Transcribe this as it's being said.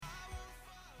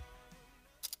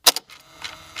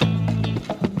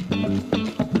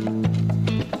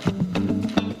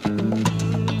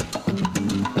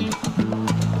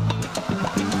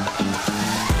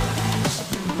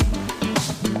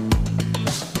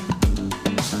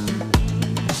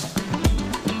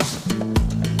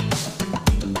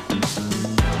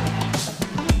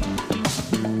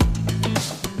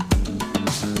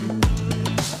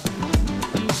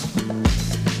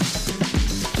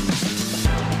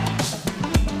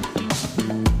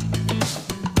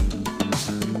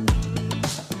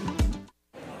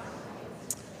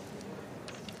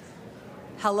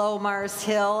Hello, Mars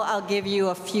Hill. I'll give you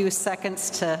a few seconds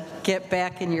to get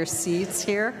back in your seats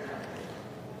here.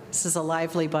 This is a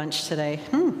lively bunch today.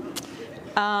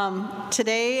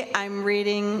 Today I'm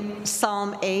reading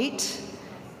Psalm 8,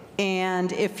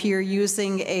 and if you're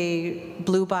using a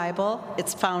blue Bible,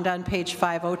 it's found on page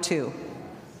 502.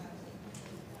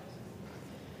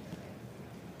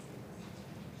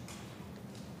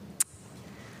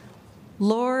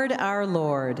 Lord, our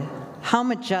Lord, how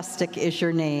majestic is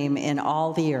your name in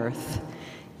all the earth.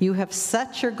 You have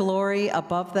set your glory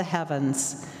above the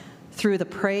heavens. Through the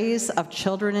praise of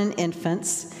children and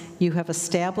infants, you have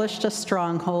established a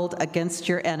stronghold against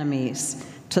your enemies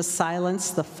to silence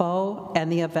the foe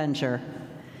and the avenger.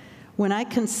 When I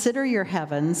consider your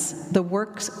heavens, the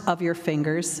works of your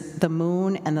fingers, the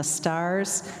moon and the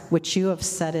stars which you have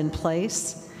set in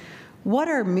place, what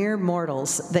are mere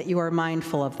mortals that you are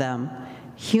mindful of them,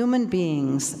 human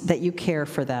beings that you care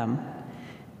for them?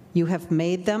 You have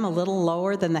made them a little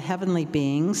lower than the heavenly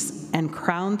beings and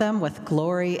crowned them with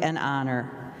glory and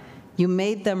honor. You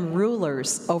made them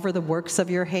rulers over the works of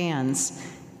your hands.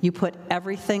 You put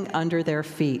everything under their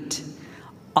feet,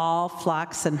 all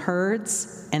flocks and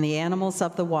herds and the animals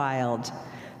of the wild,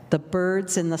 the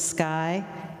birds in the sky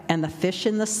and the fish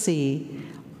in the sea,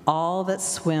 all that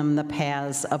swim the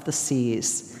paths of the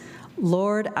seas.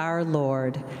 Lord, our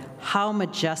Lord, how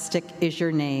majestic is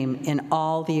your name in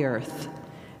all the earth.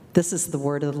 This is the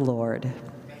word of the Lord.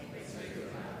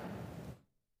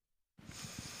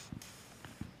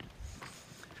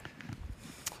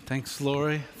 Thanks,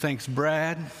 Lori. Thanks,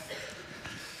 Brad.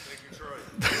 Thank you,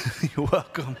 Troy. You're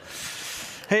welcome.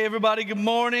 Hey, everybody. Good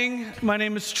morning. My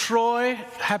name is Troy.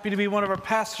 Happy to be one of our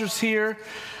pastors here.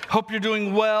 Hope you're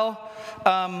doing well.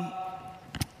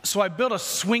 So I built a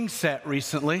swing set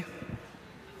recently.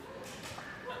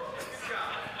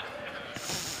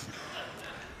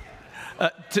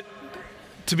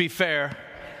 To be fair,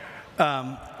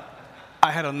 I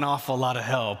had an awful lot of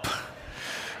help.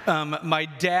 My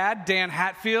dad, Dan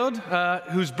Hatfield,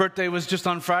 whose birthday was just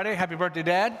on Friday, happy birthday,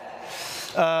 Dad,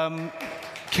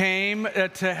 came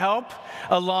to help,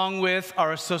 along with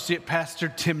our associate pastor,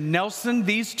 Tim Nelson.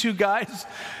 These two guys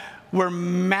were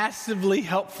massively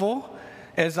helpful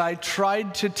as I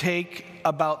tried to take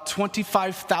about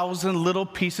 25,000 little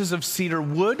pieces of cedar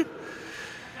wood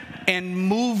and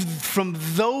moved from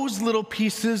those little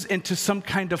pieces into some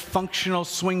kind of functional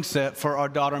swing set for our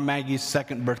daughter Maggie's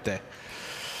second birthday.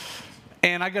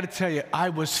 And I got to tell you, I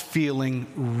was feeling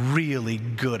really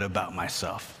good about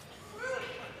myself.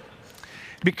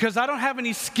 Because I don't have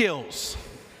any skills.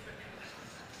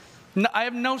 No, I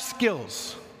have no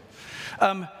skills.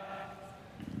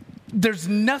 There's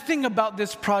nothing about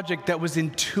this project that was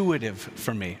intuitive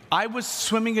for me. I was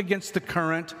swimming against the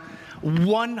current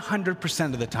 100%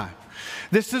 of the time.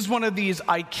 This is one of these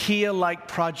IKEA-like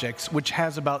projects which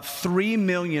has about 3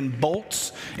 million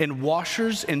bolts and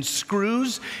washers and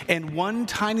screws and one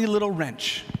tiny little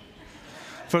wrench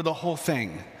for the whole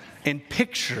thing, and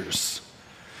pictures.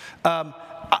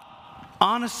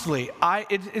 Honestly,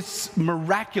 it's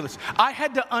miraculous. I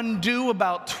had to undo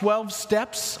about 12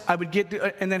 steps. I would get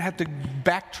to, and then have to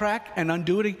backtrack and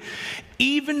undo it.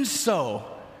 Even so,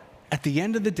 at the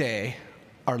end of the day,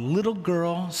 our little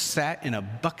girl sat in a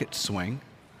bucket swing,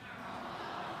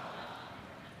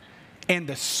 and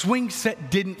the swing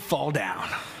set didn't fall down.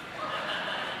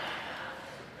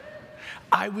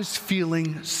 I was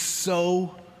feeling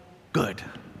so good.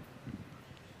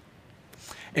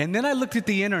 And then I looked at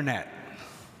the internet.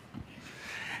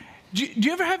 Do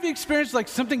you ever have the experience like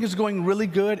something is going really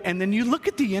good, and then you look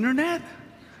at the internet?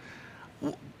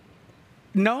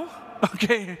 No?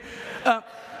 Okay.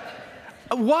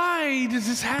 Why does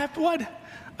this happen? What?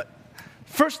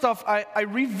 First off, I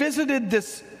revisited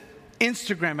this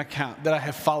Instagram account that I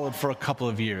have followed for a couple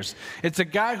of years. It's a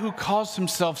guy who calls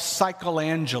himself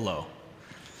Cycleangelo.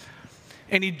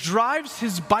 And he rides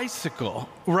his bicycle,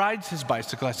 I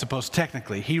suppose,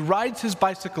 technically. He rides his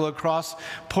bicycle across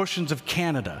portions of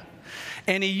Canada.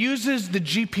 And he uses the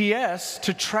GPS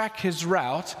to track his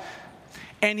route.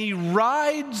 And he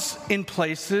rides in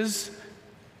places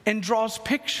and draws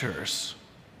pictures.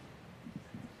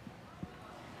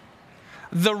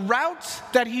 The routes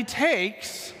that he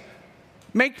takes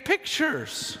make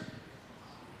pictures.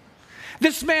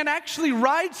 This man actually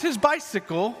rides his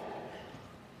bicycle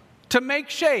to make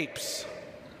shapes.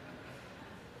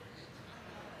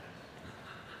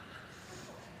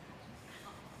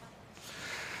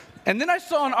 And then I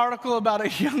saw an article about a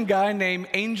young guy named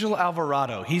Angel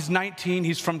Alvarado. He's 19,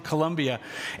 he's from Colombia,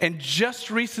 and just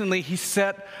recently he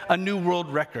set a new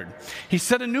world record. He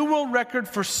set a new world record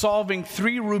for solving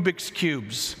 3 Rubik's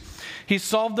Cubes. He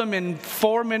solved them in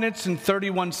 4 minutes and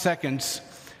 31 seconds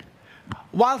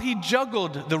while he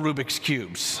juggled the Rubik's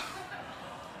Cubes.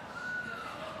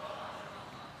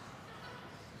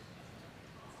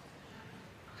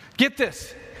 Get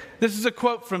this. This is a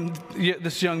quote from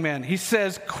this young man. He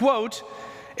says, quote,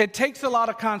 "It takes a lot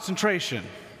of concentration."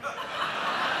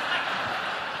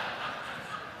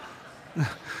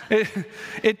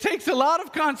 It takes a lot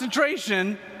of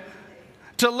concentration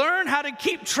to learn how to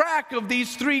keep track of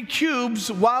these 3 cubes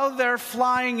while they're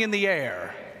flying in the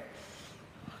air.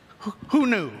 Who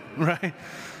knew, right?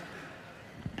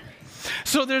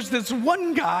 So there's this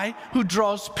one guy who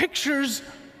draws pictures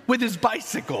with his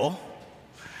bicycle,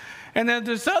 and then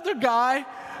this other guy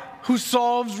who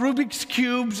solves Rubik's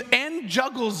Cubes and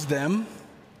juggles them,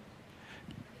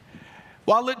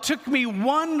 while it took me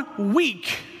 1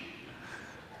 week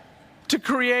to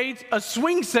create a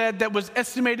swing set that was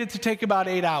estimated to take about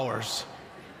 8 hours.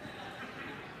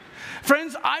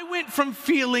 Friends, I went from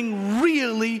feeling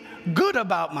really good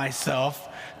about myself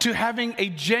to having a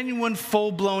genuine,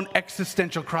 full-blown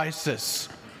existential crisis.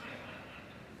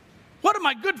 What am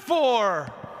I good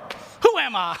for? Who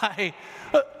am I?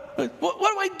 What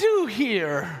do I do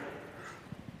here?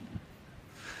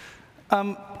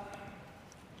 I'm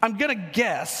going to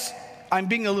guess, I'm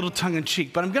being a little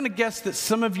tongue-in-cheek, but I'm going to guess that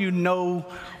some of you know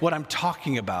what I'm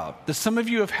talking about. That some of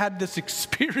you have had this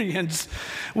experience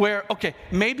where, okay,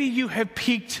 maybe you have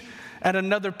peeked at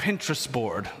another Pinterest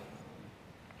board,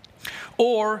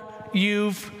 or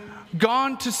you've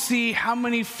gone to see how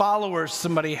many followers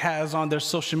somebody has on their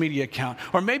social media account,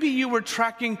 or maybe you were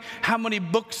tracking how many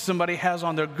books somebody has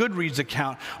on their Goodreads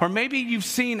account, or maybe you've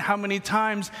seen how many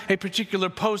times a particular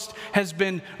post has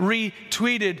been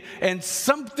retweeted, and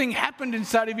something happened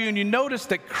inside of you and you notice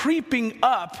that creeping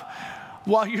up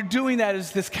while you're doing that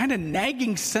is this kind of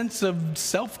nagging sense of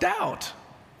self-doubt.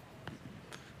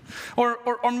 Or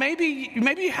maybe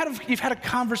you've had a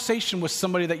conversation with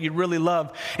somebody that you really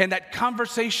love, and that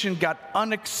conversation got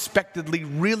unexpectedly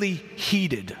really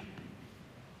heated.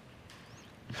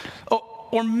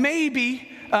 Or maybe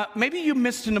you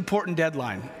missed an important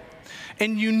deadline,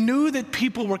 and you knew that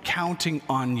people were counting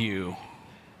on you.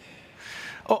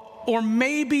 Or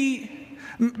maybe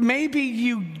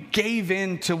you gave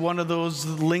in to one of those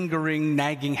lingering,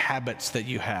 nagging habits that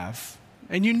you have,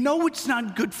 and you know it's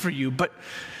not good for you, but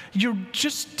you're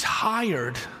just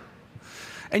tired,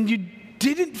 and you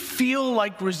didn't feel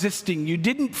like resisting. You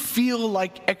didn't feel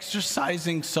like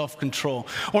exercising self-control.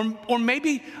 Or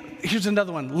maybe, here's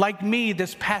another one. Like me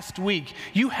this past week,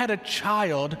 you had a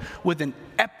child with an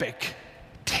epic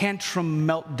tantrum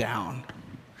meltdown.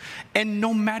 And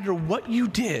no matter what you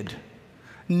did,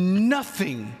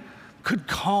 nothing could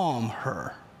calm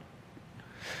her.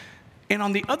 And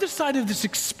on the other side of this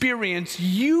experience,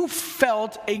 you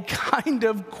felt a kind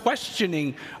of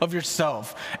questioning of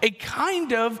yourself. A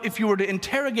kind of, if you were to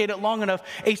interrogate it long enough,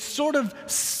 a sort of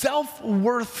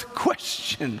self-worth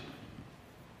question.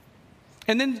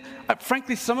 And then,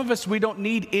 frankly, some of us, we don't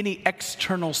need any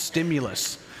external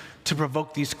stimulus to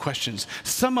provoke these questions.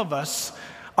 Some of us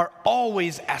are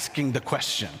always asking the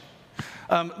question.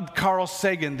 Carl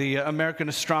Sagan, the American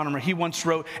astronomer, he once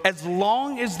wrote, "As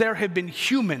long as there have been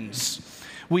humans,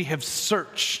 we have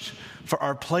searched for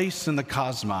our place in the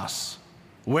cosmos.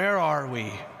 Where are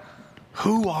we?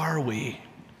 Who are we?"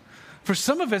 For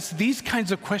some of us, these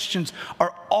kinds of questions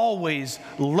are always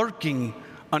lurking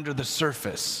under the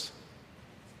surface.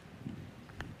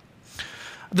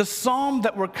 The psalm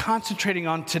that we're concentrating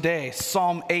on today,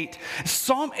 Psalm 8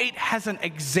 has an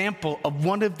example of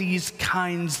one of these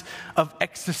kinds of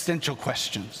existential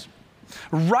questions.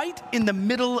 Right in the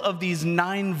middle of these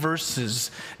 9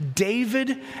 verses,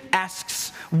 David asks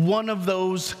one of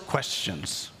those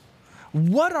questions.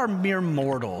 What are mere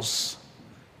mortals?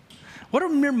 What are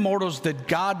mere mortals that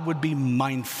God would be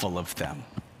mindful of them?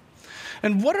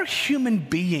 And what are human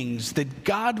beings that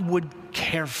God would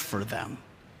care for them?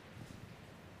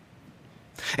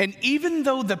 And even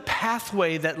though the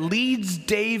pathway that leads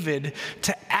David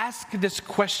to ask this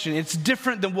question, it's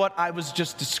different than what I was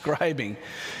just describing,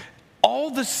 all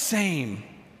the same,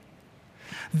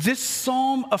 this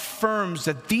psalm affirms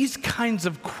that these kinds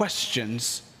of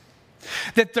questions,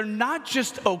 that they're not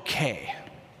just okay.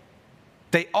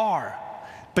 They are.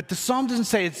 But the psalm doesn't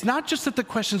say it's not just that the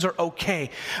questions are okay,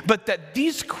 but that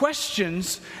these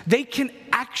questions, they can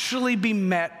actually be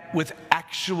met with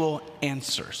actual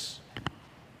answers.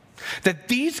 That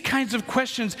these kinds of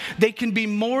questions, they can be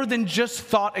more than just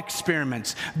thought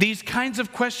experiments. These kinds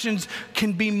of questions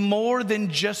can be more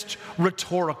than just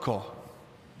rhetorical.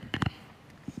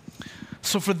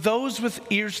 So for those with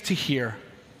ears to hear,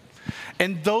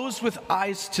 and those with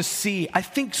eyes to see. I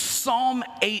think Psalm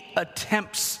 8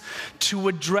 attempts to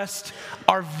address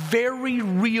our very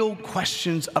real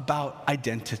questions about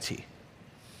identity.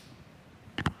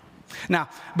 Now,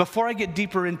 before I get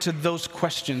deeper into those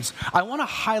questions, I want to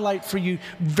highlight for you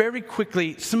very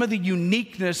quickly some of the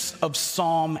uniqueness of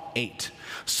Psalm 8.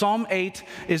 Psalm 8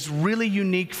 is really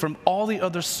unique from all the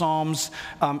other Psalms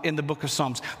in the book of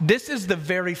Psalms. This is the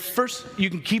very first, you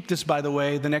can keep this, by the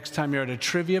way, the next time you're at a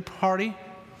trivia party.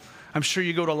 I'm sure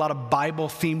you go to a lot of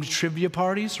Bible-themed trivia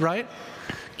parties, right?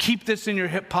 Keep this in your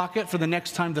hip pocket for the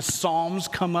next time the Psalms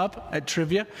come up at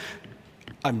trivia.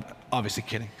 I'm obviously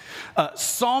kidding.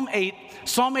 Psalm 8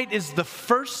 is the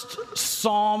first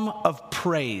psalm of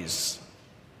praise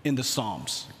in the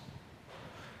Psalms.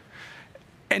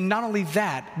 And not only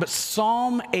that, but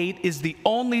Psalm 8 is the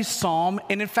only psalm,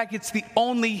 and in fact, it's the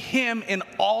only hymn in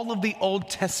all of the Old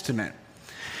Testament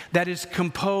that is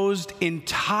composed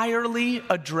entirely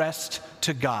addressed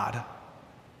to God.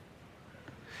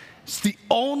 It's the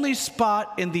only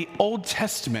spot in the Old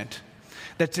Testament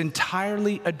that's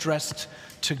entirely addressed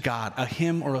to God, a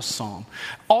hymn or a psalm.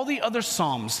 All the other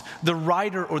psalms, the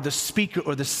writer or the speaker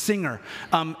or the singer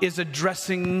is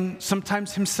addressing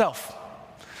sometimes himself,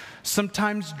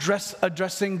 sometimes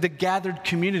addressing the gathered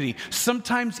community,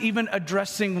 sometimes even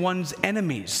addressing one's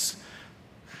enemies.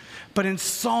 But in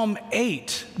Psalm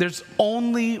 8, there's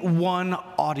only one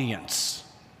audience.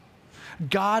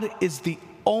 God is the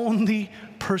only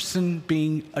person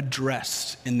being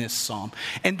addressed in this psalm.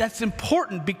 And that's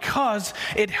important because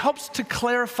it helps to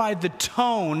clarify the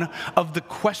tone of the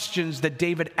questions that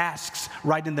David asks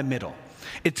right in the middle.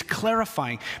 It's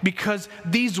clarifying because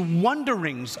these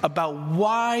wonderings about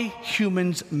why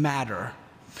humans matter,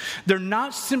 they're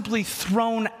not simply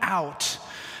thrown out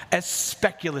as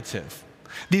speculative.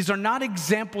 These are not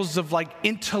examples of like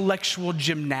intellectual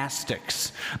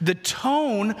gymnastics. The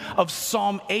tone of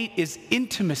Psalm 8 is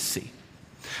intimacy.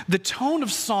 The tone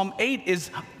of Psalm 8 is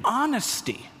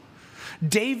honesty.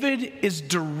 David is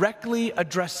directly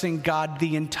addressing God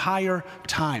the entire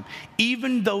time,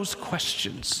 even those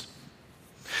questions.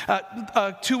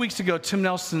 2 weeks ago, Tim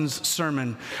Nelson's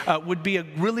sermon would be a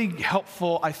really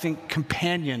helpful, I think,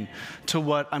 companion to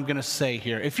what I'm going to say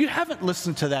here. If you haven't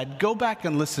listened to that, go back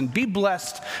and listen. Be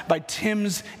blessed by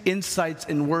Tim's insights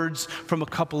and words from a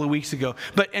couple of weeks ago.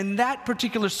 But in that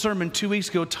particular sermon 2 weeks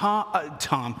ago,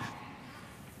 Tom,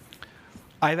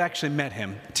 I've actually met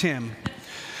him,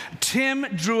 Tim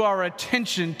drew our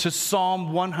attention to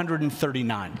Psalm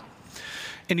 139.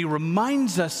 And he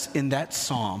reminds us in that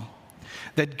psalm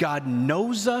that God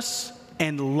knows us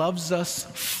and loves us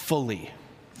fully.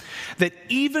 That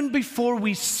even before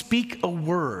we speak a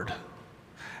word,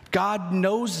 God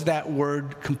knows that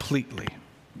word completely.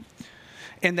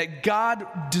 And that God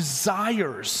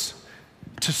desires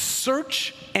to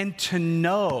search and to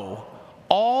know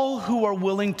all who are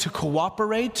willing to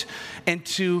cooperate and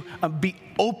to be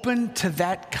open to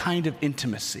that kind of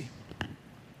intimacy.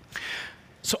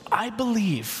 So I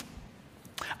believe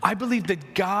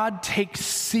that God takes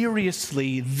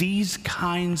seriously these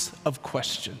kinds of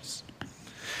questions.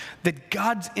 That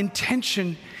God's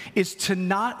intention is to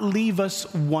not leave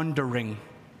us wondering.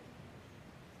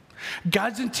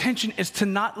 God's intention is to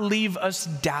not leave us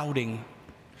doubting.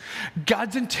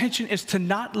 God's intention is to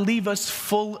not leave us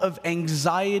full of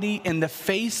anxiety in the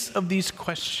face of these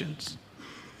questions.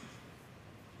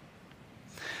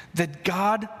 That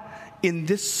God, in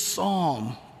this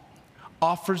psalm,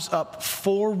 offers up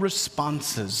 4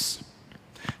 responses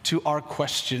to our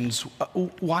questions.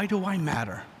 Why do I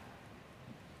matter?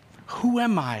 Who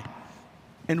am I?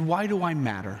 And why do I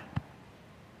matter?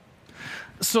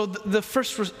 So the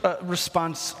first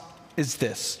response is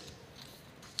this.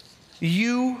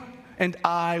 You and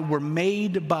I were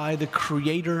made by the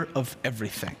Creator of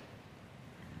everything.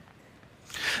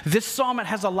 This psalm, it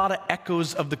has a lot of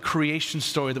echoes of the creation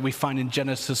story that we find in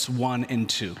Genesis 1 and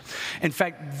 2. In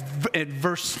fact, in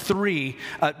verse 3,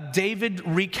 David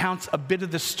recounts a bit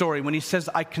of the story when he says,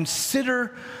 I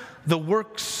consider the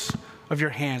works of your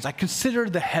hands. I consider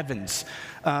the heavens,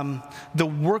 the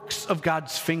works of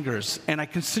God's fingers, and I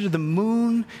consider the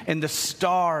moon and the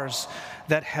stars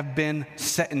that have been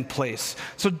set in place.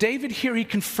 So David here, he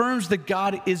confirms that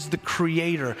God is the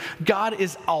creator. God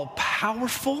is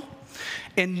all-powerful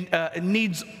and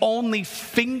needs only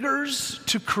fingers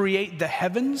to create the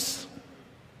heavens,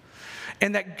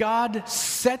 and that God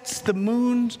sets the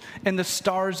moon and the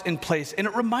stars in place. And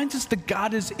it reminds us that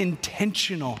God is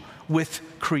intentional with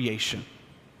creation.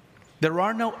 There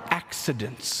are no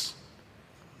accidents.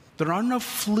 There are no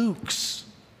flukes.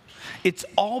 It's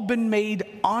all been made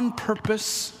on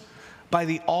purpose by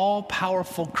the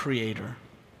all-powerful Creator.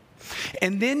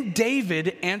 And then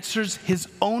David answers his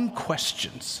own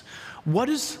questions. What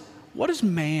is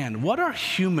man? What are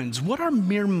humans? What are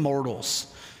mere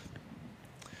mortals?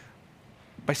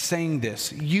 By saying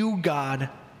this, you, God,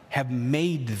 have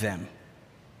made them.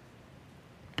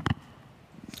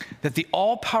 That the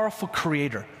all-powerful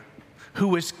Creator,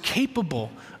 who is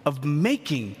capable of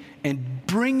making and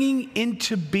bringing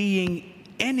into being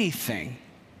anything,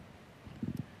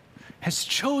 has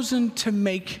chosen to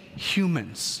make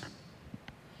humans.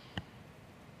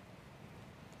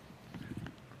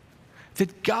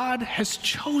 That God has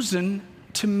chosen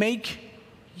to make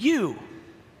you.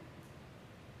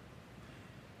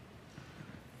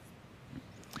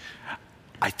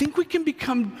 I think we can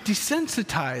become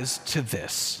desensitized to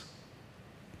this.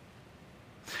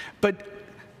 But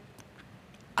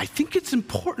I think it's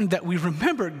important that we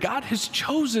remember God has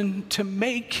chosen to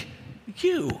make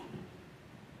you.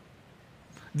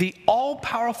 The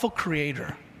all-powerful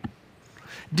Creator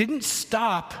didn't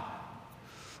stop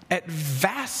at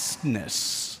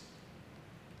vastness.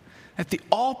 That the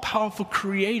all-powerful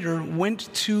Creator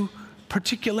went to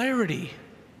particularity.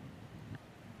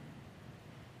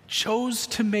 Chose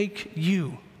to make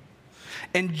you.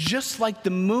 And just like the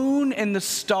moon and the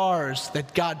stars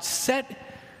that God set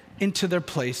into their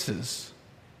places,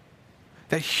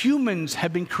 that humans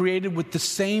have been created with the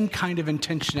same kind of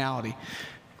intentionality.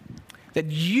 That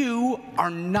you are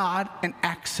not an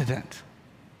accident.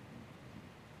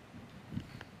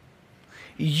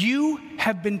 You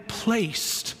have been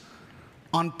placed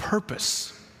on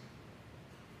purpose.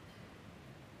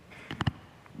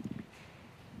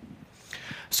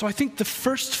 So I think the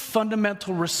first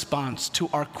fundamental response to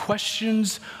our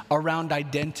questions around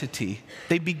identity,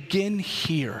 they begin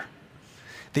here.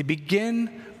 They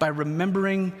begin by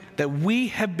remembering that we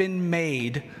have been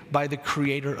made by the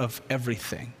Creator of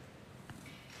everything.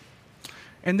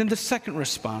 And then the second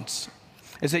response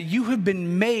is that you have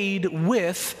been made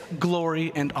with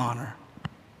glory and honor.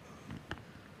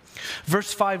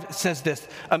 Verse 5 says this,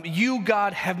 you,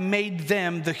 God, have made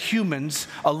them, the humans,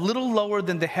 a little lower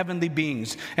than the heavenly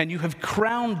beings, and you have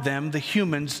crowned them, the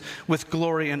humans, with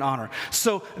glory and honor.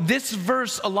 So this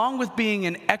verse, along with being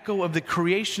an echo of the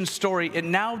creation story, it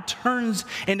now turns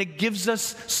and it gives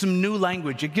us some new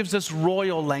language. It gives us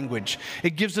royal language.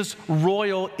 It gives us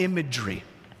royal imagery.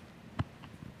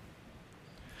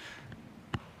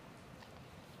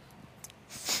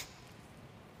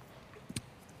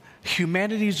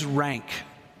 Humanity's rank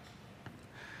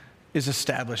is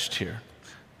established here.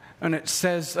 And it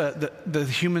says the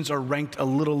humans are ranked a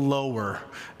little lower.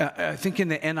 I think in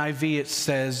the NIV it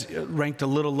says ranked a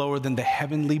little lower than the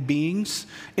heavenly beings.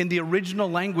 In the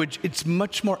original language, it's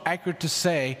much more accurate to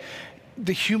say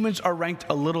the humans are ranked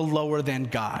a little lower than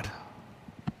God.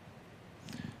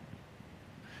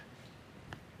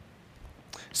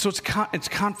 So it's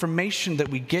confirmation that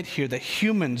we get here that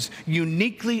humans,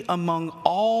 uniquely among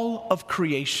all of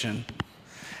creation,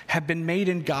 have been made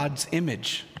in God's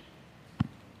image.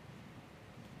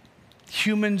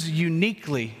 Humans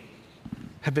uniquely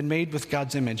have been made with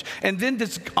God's image. And then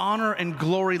this honor and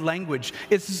glory language,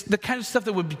 it's the kind of stuff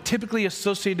that would be typically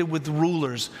associated with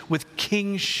rulers, with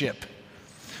kingship.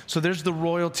 So there's the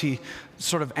royalty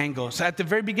sort of angle. So at the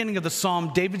very beginning of the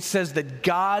psalm, David says that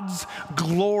God's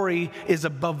glory is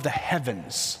above the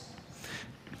heavens.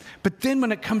 But then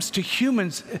when it comes to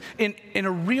humans, in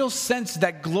a real sense,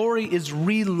 that glory is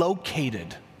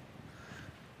relocated.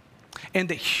 And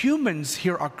the humans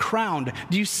here are crowned.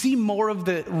 Do you see more of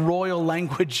the royal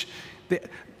language? The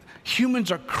humans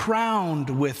are crowned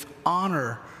with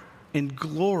honor and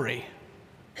glory.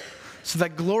 So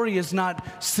that glory is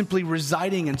not simply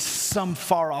residing in some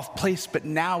far-off place, but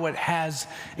now it has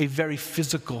a very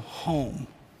physical home.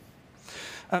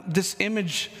 This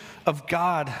image of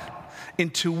God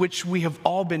into which we have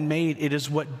all been made, it is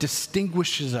what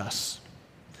distinguishes us.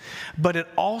 But it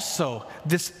also,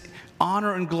 this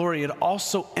honor and glory, it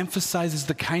also emphasizes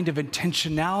the kind of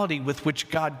intentionality with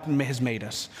which God has made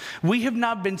us. We have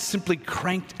not been simply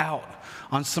cranked out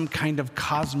on some kind of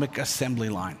cosmic assembly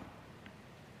line.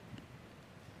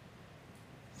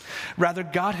 Rather,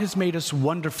 God has made us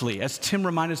wonderfully. As Tim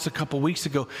reminded us a couple weeks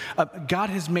ago, God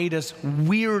has made us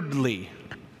weirdly,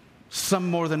 some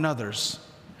more than others.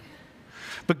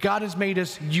 But God has made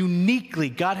us uniquely.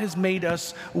 God has made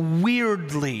us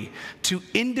weirdly to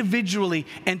individually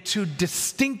and to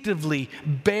distinctively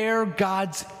bear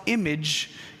God's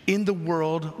image in the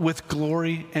world with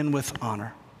glory and with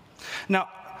honor. Now,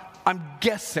 I'm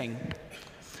guessing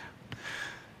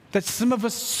that some of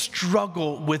us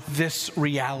struggle with this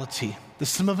reality. That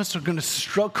some of us are going to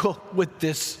struggle with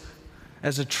this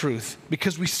as a truth,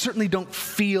 because we certainly don't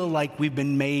feel like we've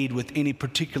been made with any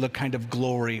particular kind of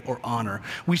glory or honor.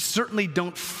 We certainly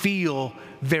don't feel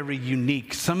very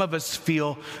unique. Some of us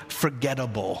feel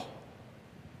forgettable.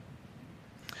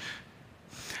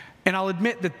 And I'll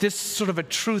admit that this sort of a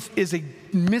truth is a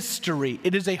mystery.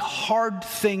 It is a hard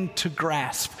thing to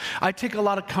grasp. I take a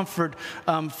lot of comfort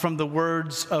from the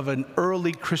words of an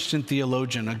early Christian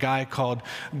theologian, a guy called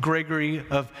Gregory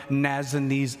of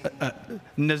Nazianzus.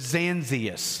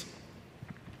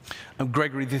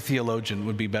 Gregory the theologian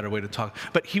would be a better way to talk.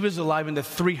 But he was alive in the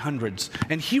 300s.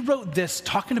 And he wrote this,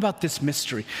 talking about this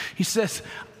mystery. He says,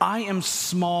 I am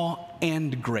small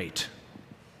and great.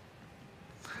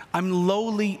 I'm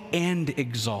lowly and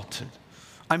exalted.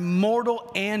 I'm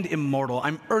mortal and immortal.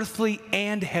 I'm earthly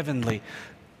and heavenly.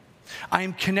 I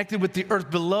am connected with the earth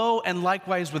below and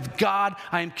likewise with God.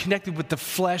 I am connected with the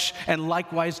flesh and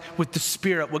likewise with the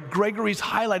spirit. What Gregory's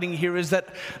highlighting here is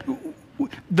that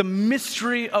the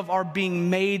mystery of our being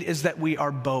made is that we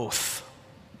are both.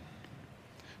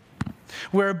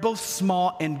 We are both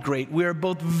small and great. We are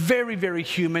both very, very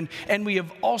human, and we have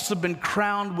also been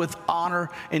crowned with honor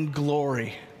and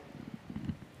glory.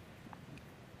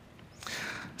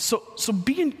 So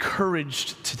be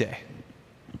encouraged today.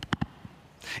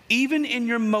 Even in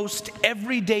your most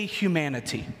everyday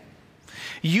humanity,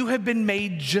 you have been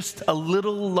made just a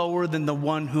little lower than the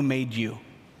one who made you.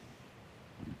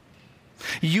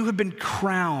 You have been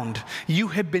crowned. You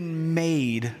have been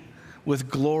made with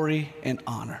glory and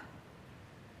honor.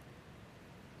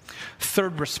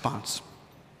 Third response,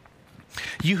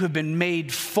 you have been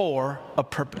made for a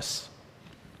purpose.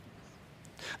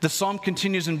 The psalm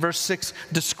continues in verse 6,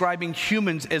 describing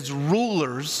humans as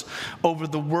rulers over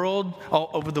the world,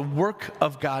 over the work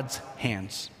of God's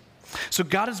hands. So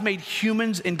God has made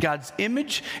humans in God's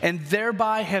image and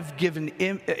thereby have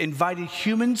invited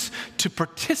humans to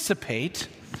participate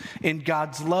in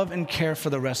God's love and care for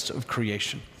the rest of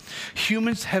creation.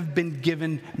 Humans have been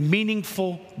given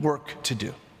meaningful work to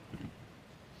do.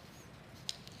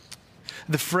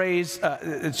 The phrase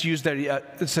that's used there,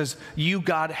 it says, you,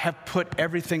 God, have put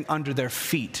everything under their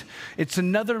feet. It's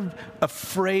a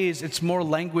phrase, it's more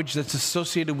language that's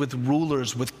associated with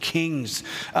rulers, with kings.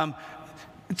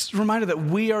 It's a reminder that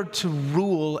we are to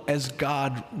rule as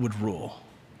God would rule.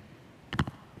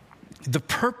 The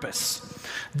purpose,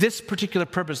 this particular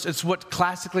purpose, it's what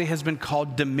classically has been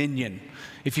called dominion.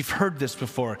 If you've heard this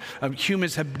before,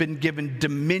 humans have been given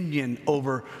dominion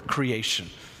over creation.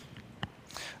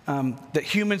 That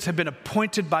humans have been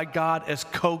appointed by God as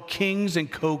co-kings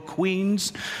and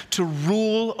co-queens to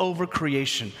rule over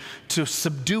creation, to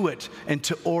subdue it and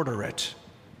to order it.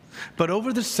 But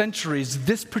over the centuries,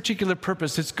 this particular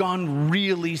purpose has gone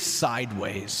really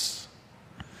sideways.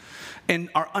 And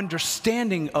our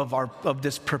understanding of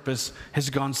this purpose has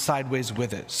gone sideways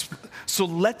with it. So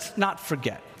let's not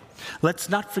forget. Let's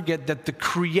not forget that the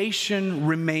creation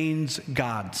remains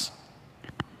God's.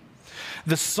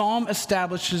 The psalm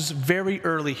establishes very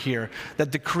early here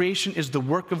that the creation is the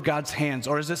work of God's hands,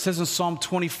 or as it says in Psalm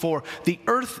 24, the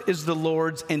earth is the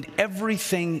Lord's and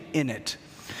everything in it.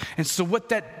 And so what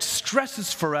that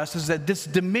stresses for us is that this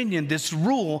dominion, this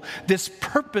rule, this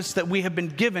purpose that we have been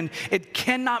given, it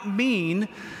cannot mean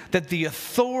that the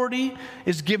authority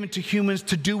is given to humans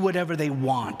to do whatever they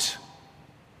want.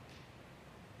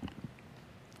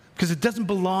 Because it doesn't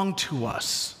belong to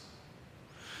us.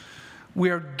 We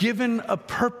are given a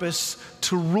purpose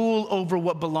to rule over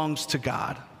what belongs to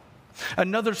God.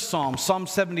 Another psalm, Psalm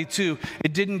 72,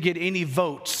 it didn't get any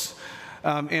votes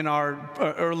in our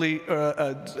early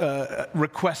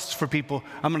requests for people.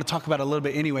 I'm going to talk about it a little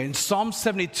bit anyway. In Psalm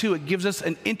 72, it gives us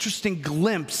an interesting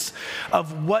glimpse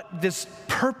of what this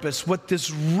purpose, what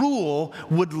this rule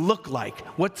would look like.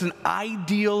 What's an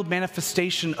ideal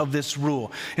manifestation of this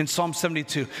rule in Psalm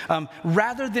 72?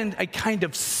 Rather than a kind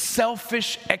of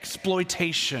selfish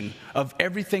exploitation of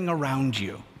everything around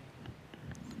you,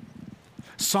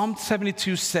 Psalm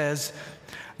 72 says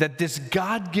that this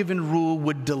God-given rule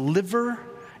would deliver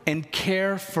and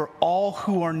care for all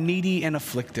who are needy and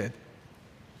afflicted.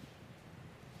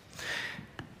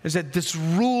 Is that this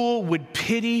rule would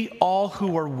pity all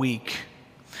who are weak.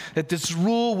 That this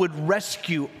rule would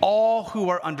rescue all who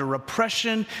are under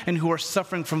oppression and who are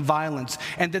suffering from violence.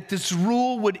 And that this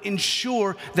rule would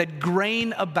ensure that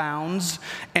grain abounds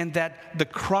and that the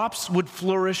crops would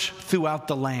flourish throughout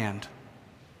the land.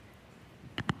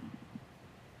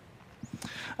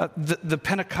 The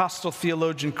Pentecostal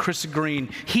theologian Chris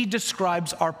Green, he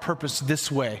describes our purpose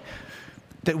this way,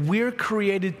 that we're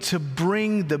created to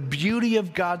bring the beauty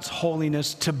of God's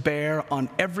holiness to bear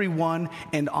on everyone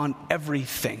and on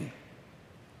everything.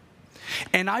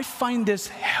 And I find this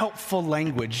helpful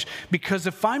language because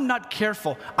if I'm not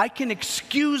careful, I can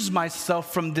excuse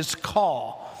myself from this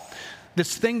call,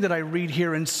 this thing that I read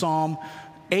here in Psalm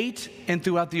 8 and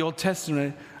throughout the Old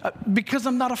Testament, because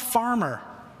I'm not a farmer.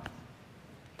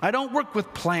 I don't work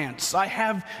with plants. I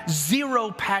have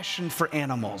zero passion for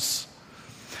animals.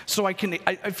 So I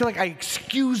feel like I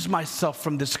excuse myself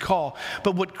from this call.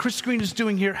 But what Chris Green is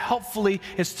doing here helpfully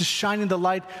is to shine in the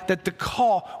light that the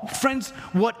call, friends,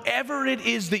 whatever it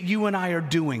is that you and I are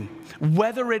doing,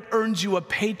 whether it earns you a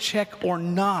paycheck or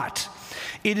not,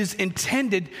 it is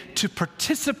intended to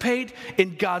participate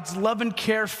in God's love and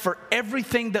care for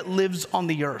everything that lives on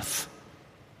the earth.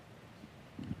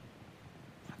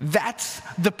 That's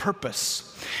the purpose.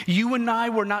 You and I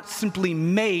were not simply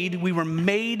made, we were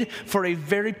made for a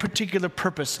very particular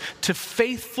purpose, to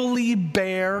faithfully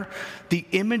bear the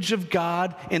image of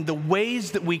God in the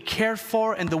ways that we care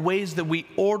for and the ways that we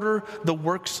order the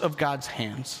works of God's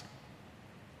hands.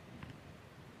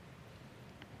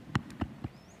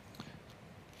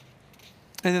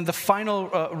 And then the final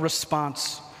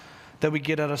response that we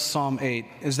get out of Psalm 8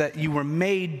 is that you were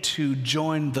made to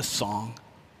join the song.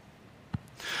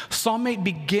 Psalm 8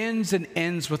 begins and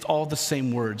ends with all the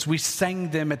same words. We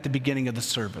sang them at the beginning of the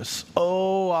service.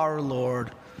 Oh, our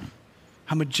Lord,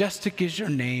 how majestic is your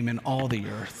name in all the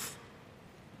earth.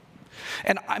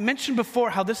 And I mentioned before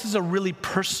how this is a really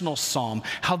personal psalm,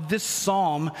 how this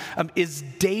psalm is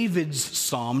David's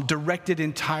psalm directed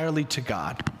entirely to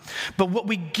God. But what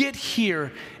we get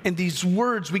here in these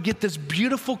words, we get this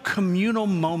beautiful communal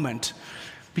moment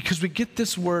because we get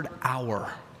this word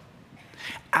our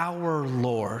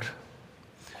Lord.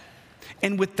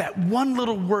 And with that one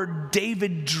little word,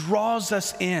 David draws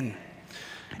us in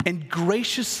and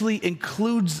graciously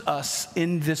includes us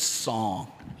in this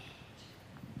song.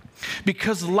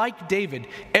 Because like David,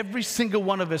 every single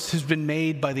one of us has been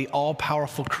made by the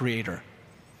all-powerful Creator.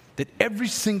 That every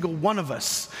single one of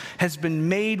us has been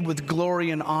made with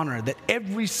glory and honor. That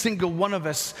every single one of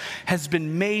us has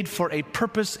been made for a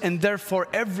purpose, and therefore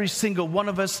every single one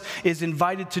of us is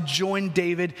invited to join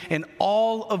David in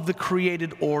all of the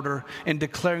created order in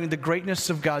declaring the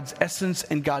greatness of God's essence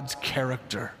and God's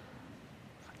character.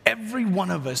 Every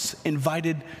one of us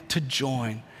invited to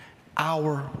join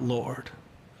our Lord.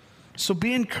 So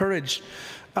be encouraged.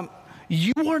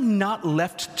 You are not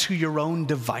left to your own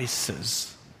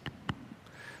devices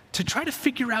to try to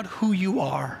figure out who you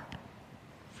are.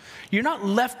 You're not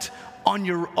left on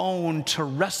your own to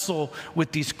wrestle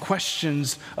with these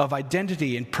questions of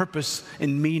identity and purpose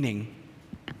and meaning.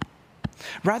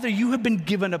 Rather, you have been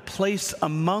given a place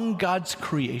among God's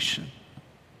creation,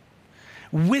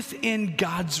 within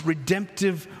God's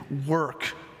redemptive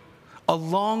work,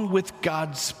 along with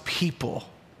God's people.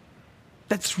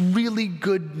 That's really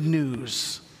good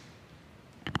news.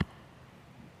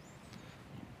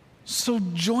 So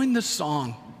join the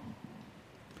song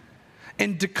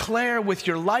and declare with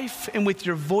your life and with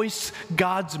your voice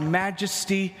God's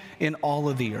majesty in all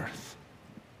of the earth.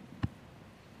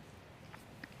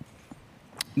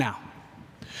 Now,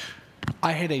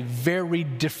 I had a very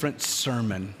different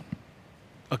sermon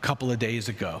a couple of days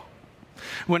ago.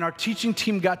 When our teaching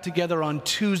team got together on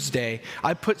Tuesday,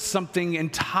 I put something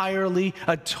entirely,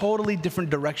 a totally different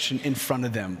direction in front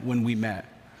of them when we met.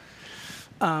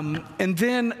 And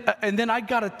then I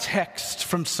got a text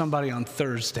from somebody on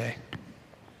Thursday.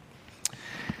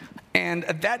 And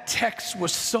that text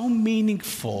was so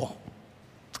meaningful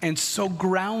and so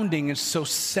grounding and so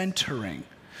centering.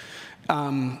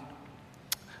 And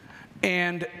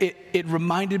it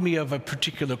reminded me of a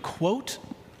particular quote,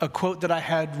 a quote that I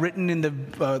had written in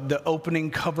the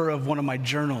opening cover of one of my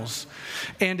journals.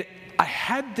 And I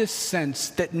had this sense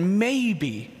that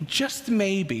maybe, just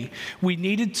maybe, we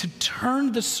needed to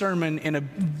turn the sermon in a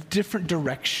different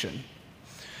direction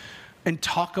and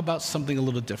talk about something a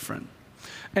little different.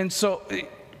 And so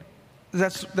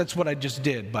that's what I just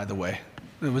did, by the way.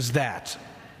 It was that.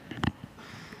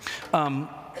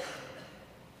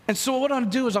 And so what I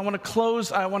want to do is I want to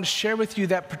close, I want to share with you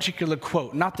that particular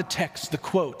quote, not the text, the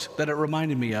quote that it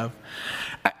reminded me of.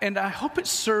 And I hope it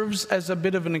serves as a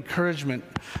bit of an encouragement,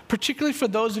 particularly for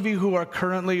those of you who are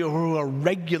currently or who are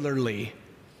regularly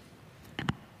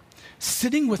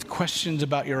sitting with questions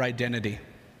about your identity.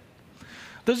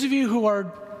 Those of you who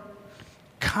are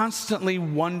constantly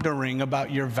wondering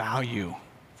about your value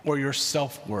or your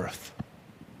self-worth.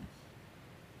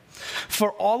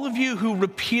 For all of you who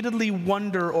repeatedly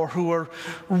wonder or who are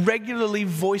regularly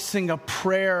voicing a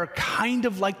prayer kind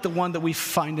of like the one that we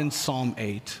find in Psalm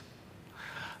 8.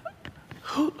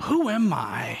 Who am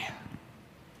I?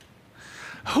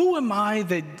 Who am I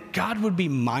that God would be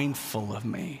mindful of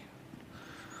me?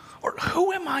 Or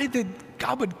who am I that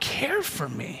God would care for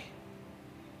me?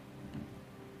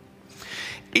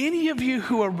 Any of you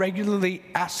who are regularly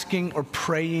asking or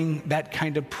praying that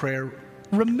kind of prayer,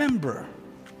 remember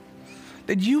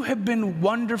that you have been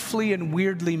wonderfully and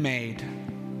weirdly made.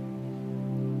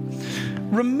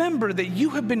 Remember that you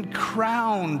have been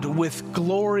crowned with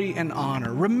glory and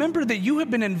honor. Remember that you have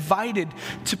been invited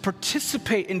to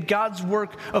participate in God's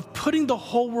work of putting the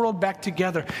whole world back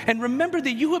together. And remember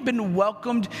that you have been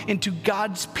welcomed into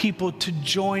God's people to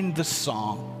join the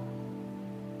song.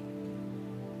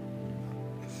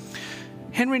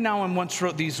 Henry Nouwen once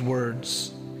wrote these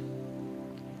words: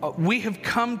 "We have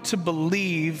come to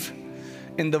believe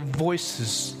in the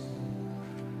voices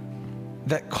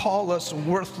that call us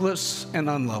worthless and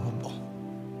unlovable."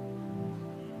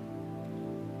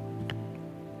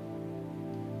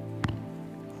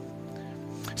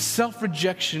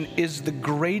 Self-rejection is the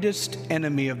greatest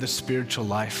enemy of the spiritual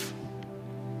life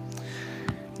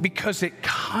because it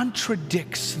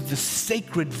contradicts the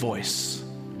sacred voice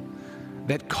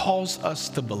that calls us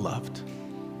the beloved.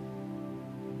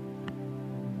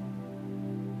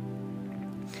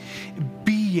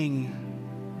 Being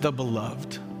the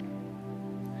beloved,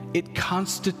 it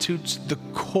constitutes the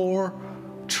core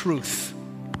truth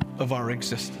of our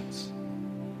existence.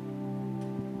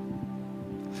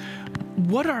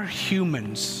 What are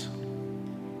humans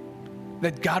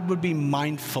that God would be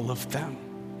mindful of them?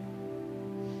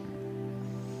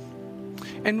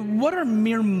 And what are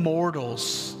mere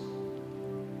mortals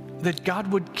that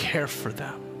God would care for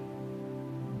them?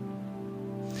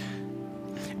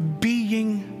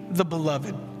 Being the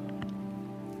beloved,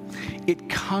 it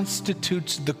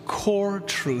constitutes the core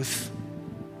truth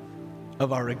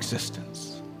of our existence.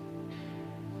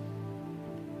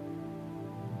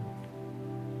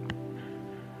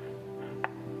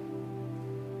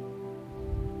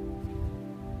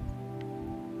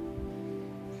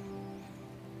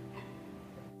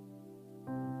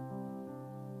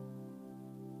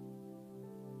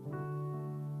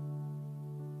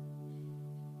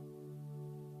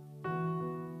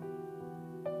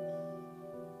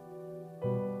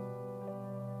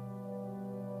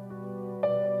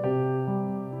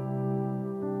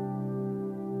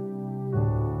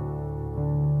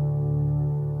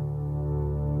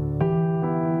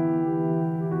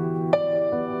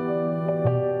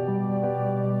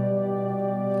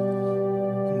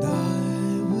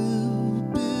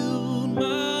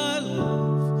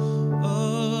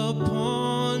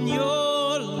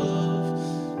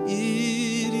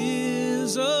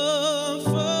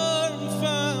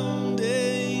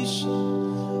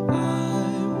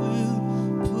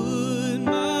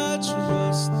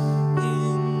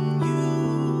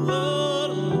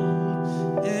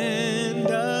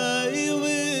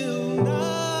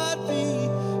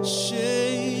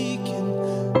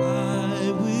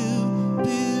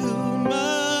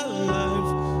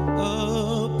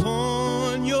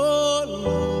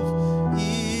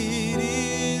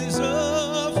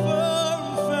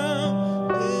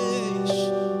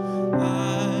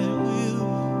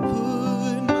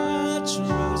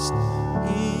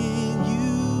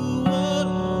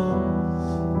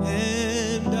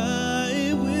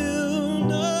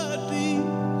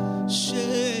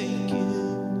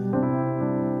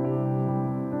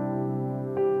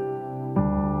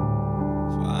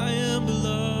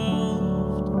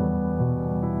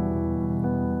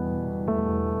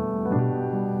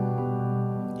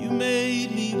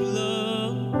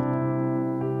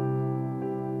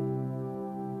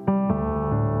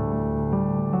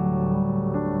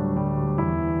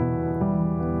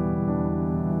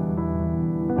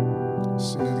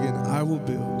 Sing it again. I will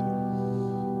build